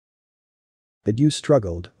That you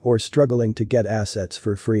struggled or struggling to get assets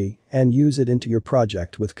for free and use it into your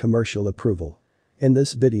project with commercial approval. In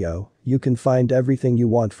this video, you can find everything you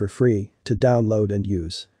want for free to download and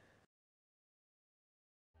use.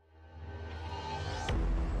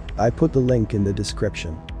 I put the link in the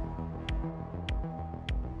description.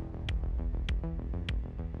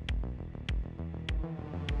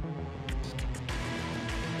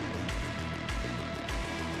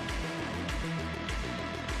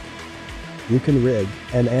 You can rig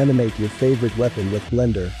and animate your favorite weapon with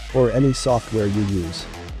Blender or any software you use.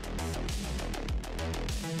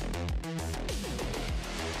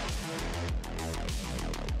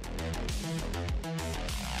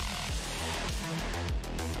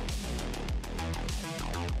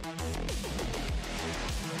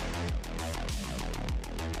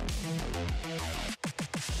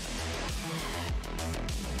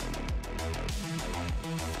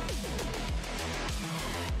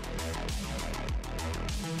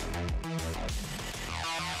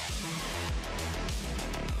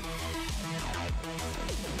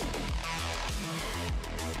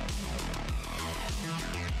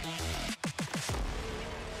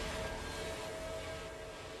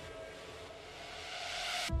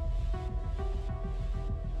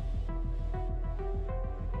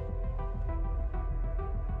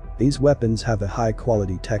 These weapons have a high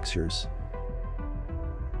quality textures.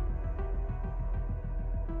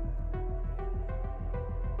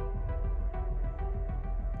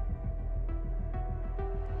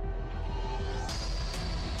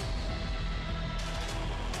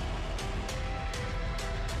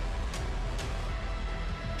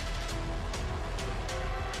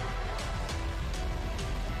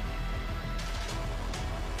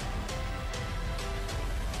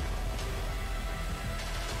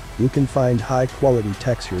 You can find high-quality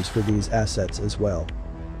textures for these assets as well.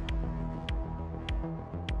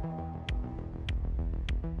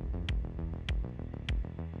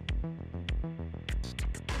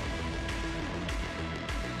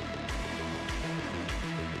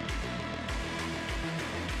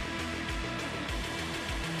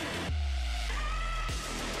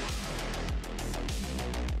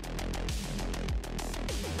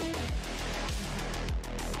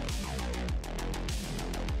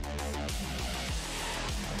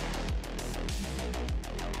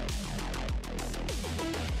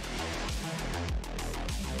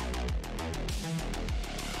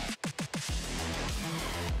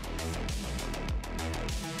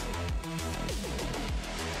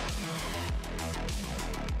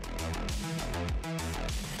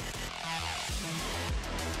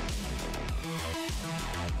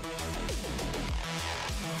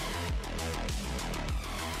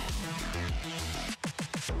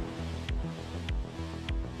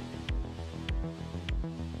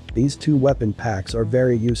 These two weapon packs are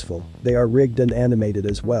very useful. They are rigged and animated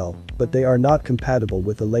as well, but they are not compatible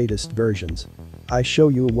with the latest versions. I show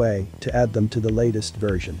you a way to add them to the latest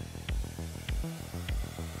version.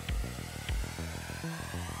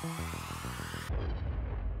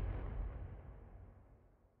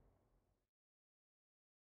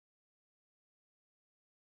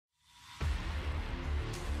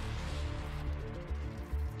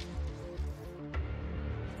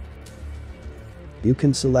 You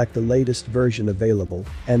can select the latest version available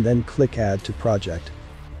and then click Add to Project.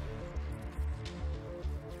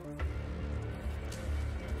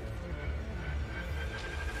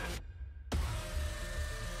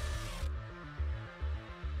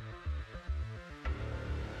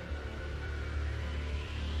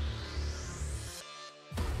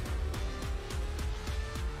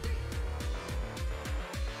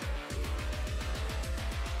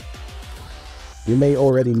 You may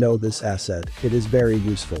already know this asset, it is very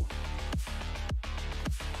useful.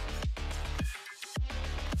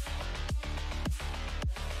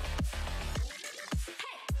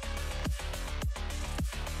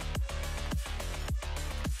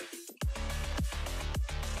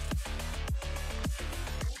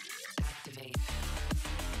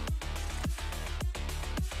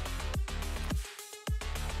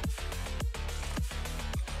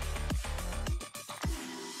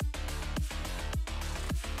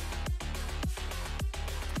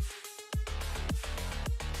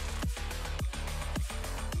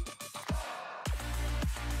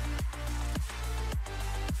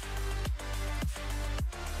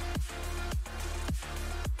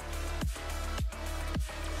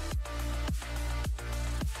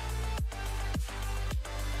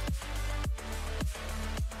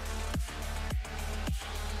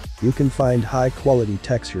 You can find high-quality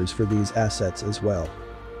textures for these assets as well.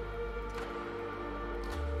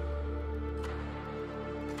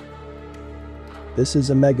 This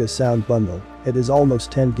is a mega sound bundle, It is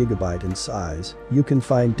almost 10 GB in size. You can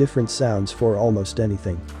find different sounds for almost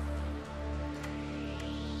anything.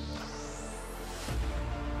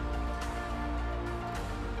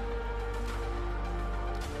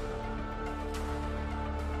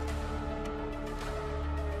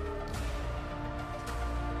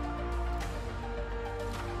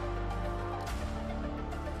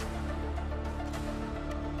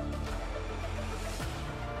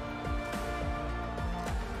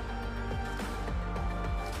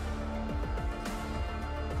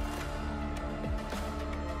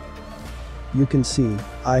 You can see,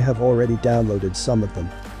 I have already downloaded some of them.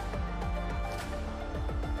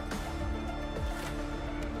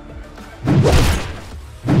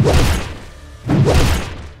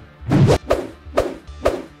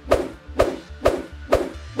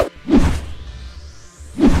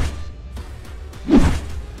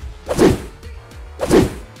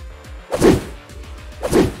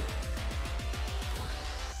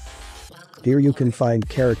 Here you can find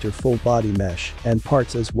character full body mesh and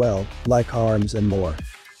parts as well, like arms and more.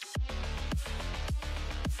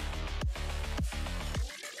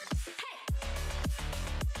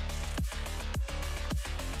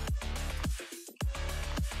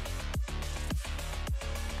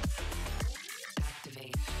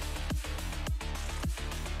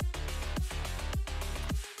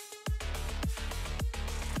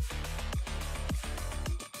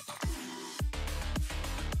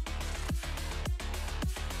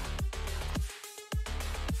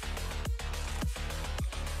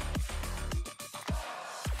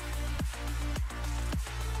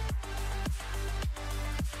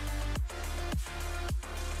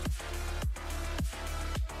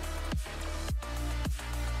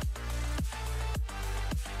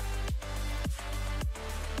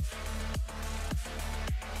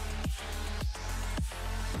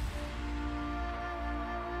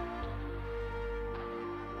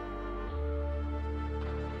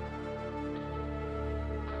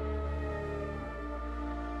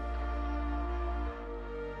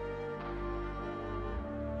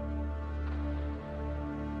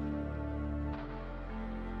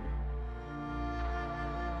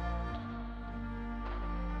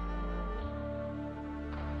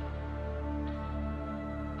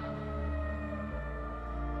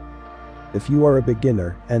 If you are a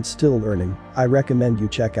beginner and still learning, I recommend you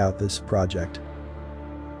check out this project.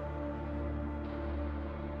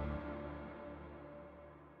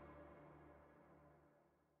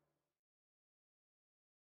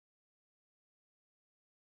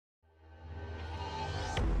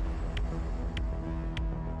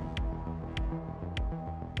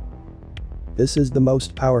 This is the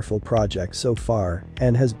most powerful project so far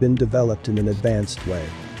and has been developed in an advanced way.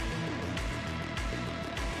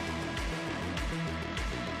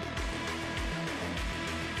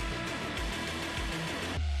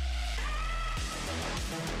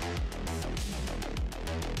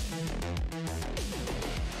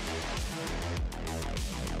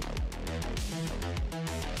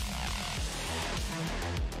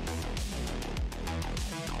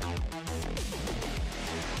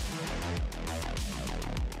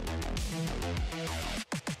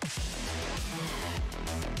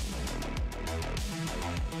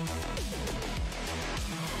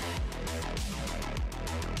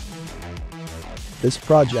 This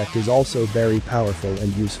project is also very powerful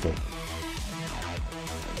and useful.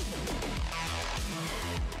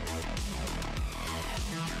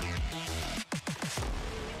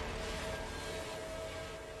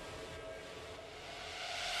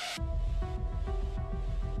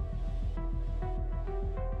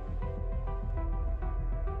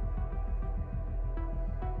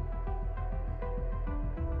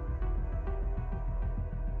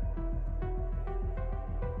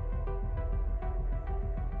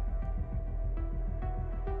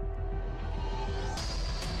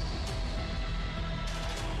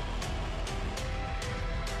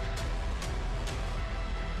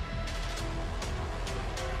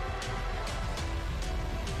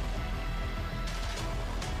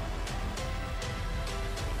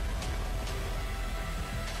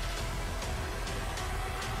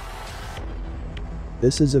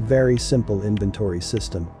 This is a very simple inventory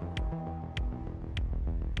system.